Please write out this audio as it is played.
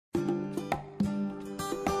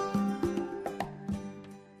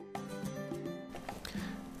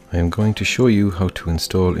I am going to show you how to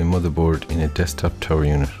install a motherboard in a desktop tower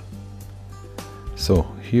unit. So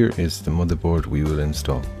here is the motherboard we will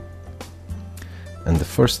install. And the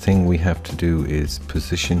first thing we have to do is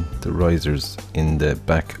position the risers in the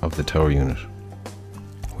back of the tower unit,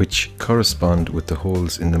 which correspond with the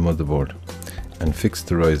holes in the motherboard, and fix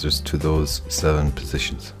the risers to those 7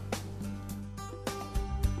 positions.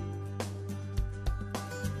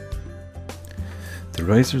 The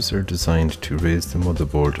risers are designed to raise the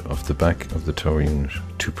motherboard off the back of the tower unit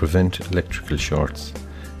to prevent electrical shorts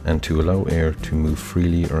and to allow air to move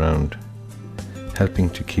freely around, helping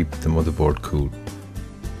to keep the motherboard cool.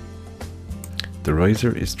 The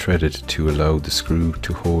riser is threaded to allow the screw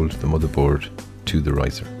to hold the motherboard to the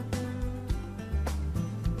riser.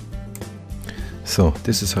 So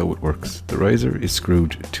this is how it works. The riser is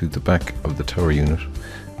screwed to the back of the tower unit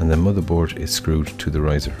and the motherboard is screwed to the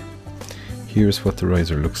riser. Here's what the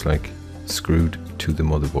riser looks like, screwed to the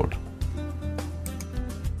motherboard.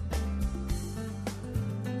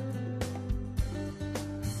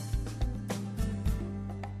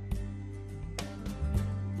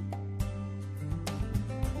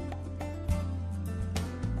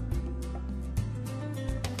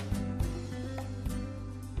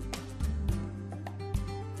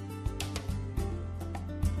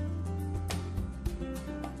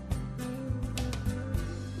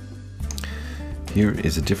 Here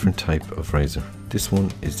is a different type of riser. This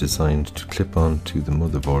one is designed to clip on to the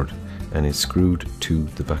motherboard and is screwed to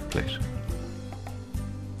the backplate.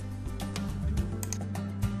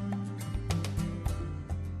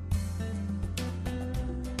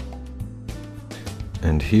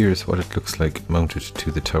 And here's what it looks like mounted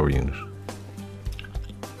to the tower unit.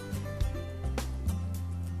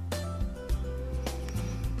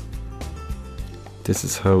 This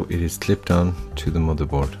is how it is clipped on to the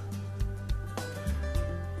motherboard.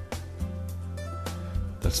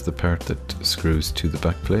 That's the part that screws to the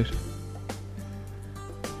backplate.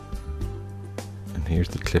 And here's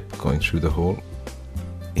the clip going through the hole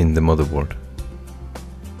in the motherboard.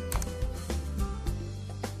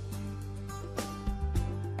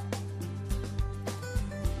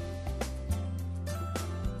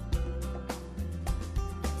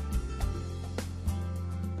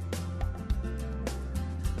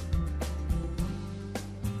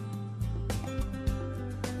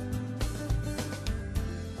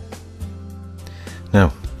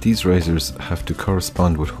 Now, these risers have to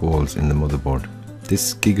correspond with holes in the motherboard.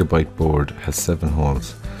 This gigabyte board has 7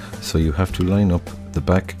 holes, so you have to line up the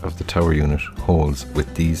back of the tower unit holes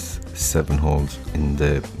with these 7 holes in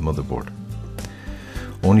the motherboard.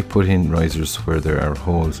 Only put in risers where there are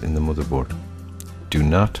holes in the motherboard. Do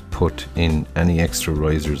not put in any extra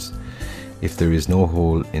risers if there is no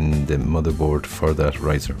hole in the motherboard for that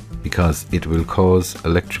riser, because it will cause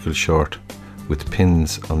electrical short with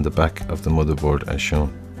pins on the back of the motherboard as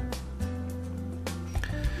shown.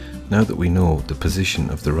 Now that we know the position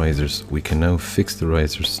of the risers, we can now fix the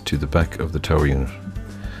risers to the back of the tower unit.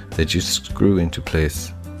 They just screw into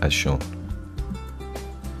place as shown.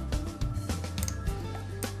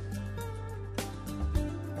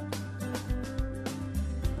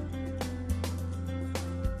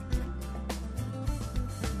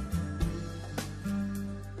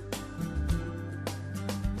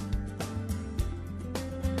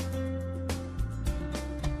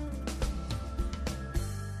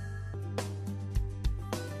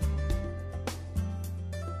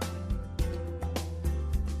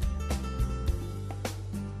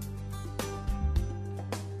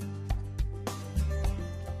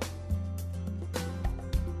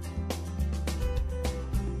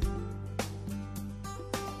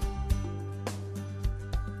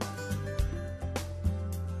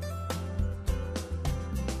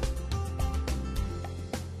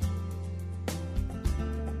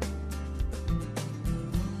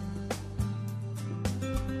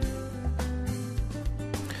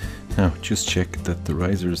 Now just check that the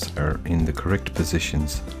risers are in the correct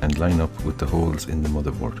positions and line up with the holes in the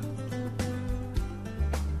motherboard.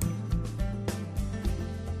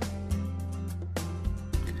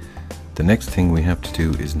 The next thing we have to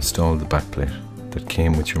do is install the backplate that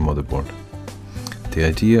came with your motherboard. The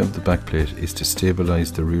idea of the backplate is to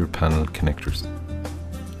stabilize the rear panel connectors.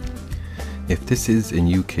 If this is a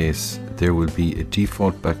new case, there will be a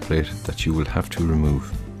default backplate that you will have to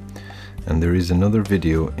remove. And there is another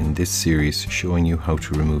video in this series showing you how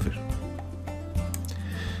to remove it.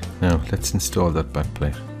 Now let's install that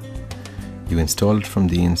backplate. You install it from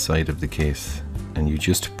the inside of the case and you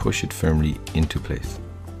just push it firmly into place.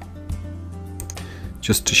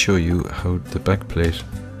 Just to show you how the backplate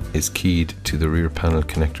is keyed to the rear panel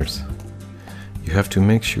connectors. You have to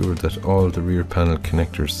make sure that all the rear panel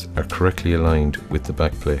connectors are correctly aligned with the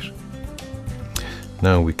back plate.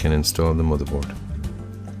 Now we can install the motherboard.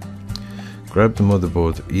 Grab the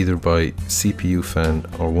motherboard either by CPU fan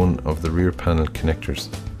or one of the rear panel connectors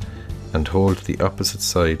and hold the opposite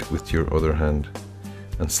side with your other hand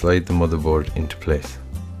and slide the motherboard into place.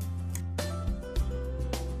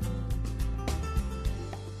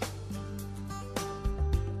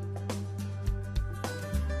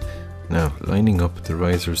 Now lining up the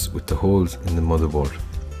risers with the holes in the motherboard,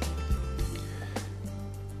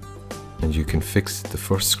 and you can fix the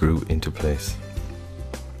first screw into place.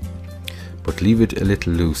 But leave it a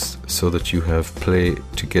little loose so that you have play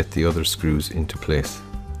to get the other screws into place.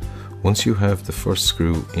 Once you have the first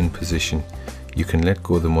screw in position, you can let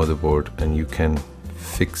go of the motherboard and you can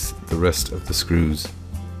fix the rest of the screws.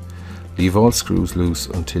 Leave all screws loose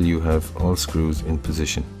until you have all screws in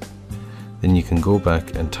position. Then you can go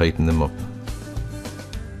back and tighten them up.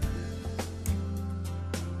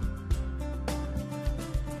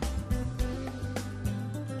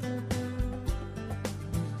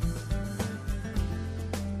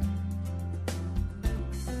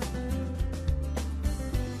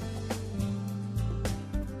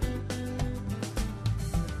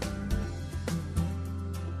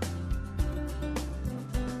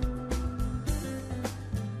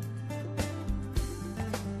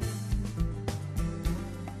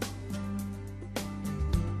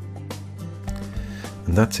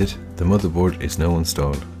 And that's it, the motherboard is now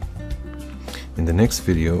installed. In the next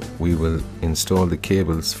video we will install the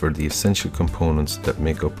cables for the essential components that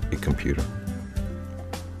make up a computer.